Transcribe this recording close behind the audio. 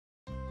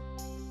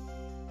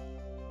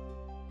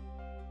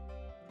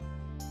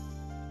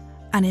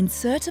An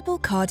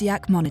insertable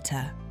cardiac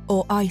monitor,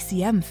 or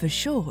ICM for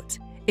short,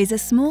 is a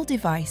small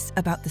device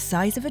about the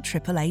size of a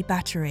AAA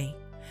battery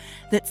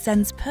that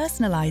sends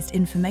personalised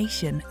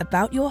information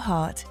about your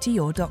heart to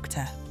your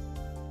doctor.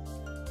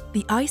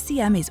 The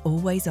ICM is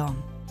always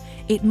on.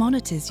 It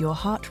monitors your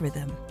heart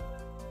rhythm.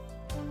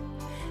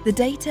 The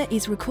data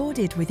is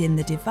recorded within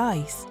the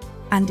device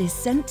and is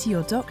sent to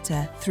your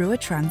doctor through a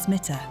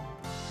transmitter.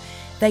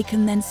 They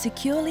can then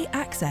securely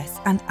access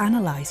and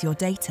analyse your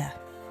data.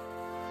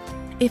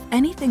 If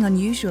anything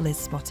unusual is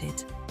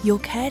spotted, your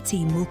care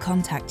team will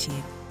contact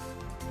you.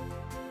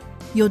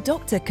 Your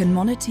doctor can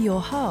monitor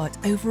your heart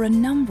over a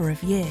number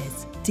of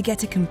years to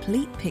get a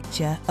complete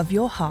picture of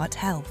your heart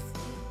health.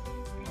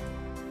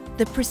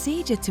 The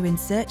procedure to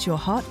insert your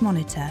heart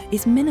monitor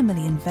is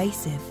minimally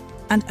invasive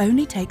and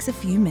only takes a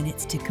few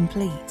minutes to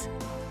complete.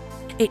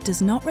 It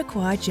does not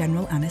require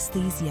general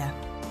anaesthesia.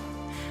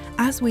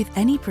 As with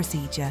any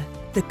procedure,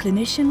 the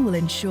clinician will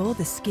ensure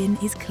the skin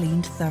is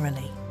cleaned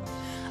thoroughly.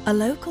 A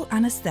local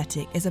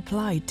anaesthetic is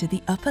applied to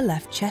the upper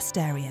left chest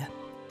area,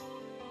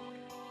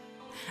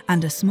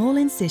 and a small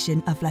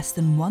incision of less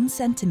than 1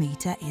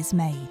 centimetre is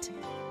made.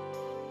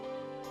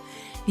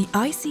 The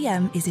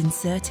ICM is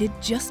inserted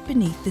just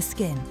beneath the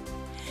skin.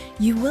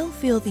 You will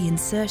feel the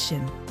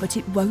insertion, but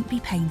it won't be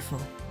painful.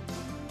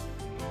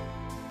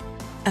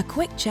 A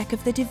quick check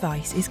of the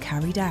device is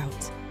carried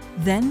out.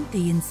 Then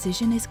the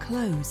incision is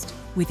closed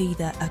with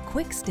either a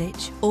quick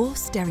stitch or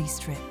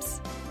steri-strips.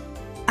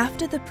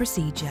 After the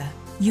procedure,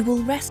 you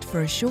will rest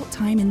for a short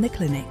time in the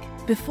clinic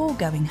before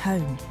going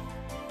home.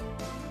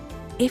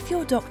 If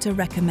your doctor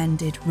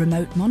recommended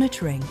remote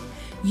monitoring,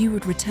 you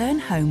would return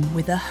home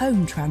with a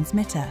home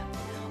transmitter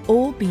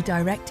or be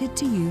directed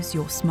to use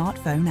your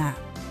smartphone app.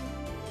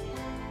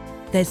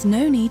 There's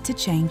no need to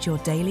change your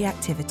daily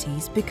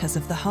activities because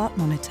of the heart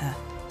monitor.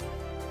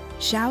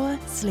 Shower,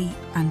 sleep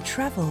and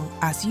travel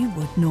as you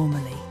would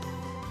normally.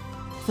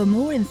 For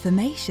more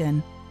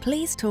information,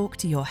 please talk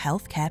to your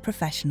healthcare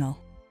professional.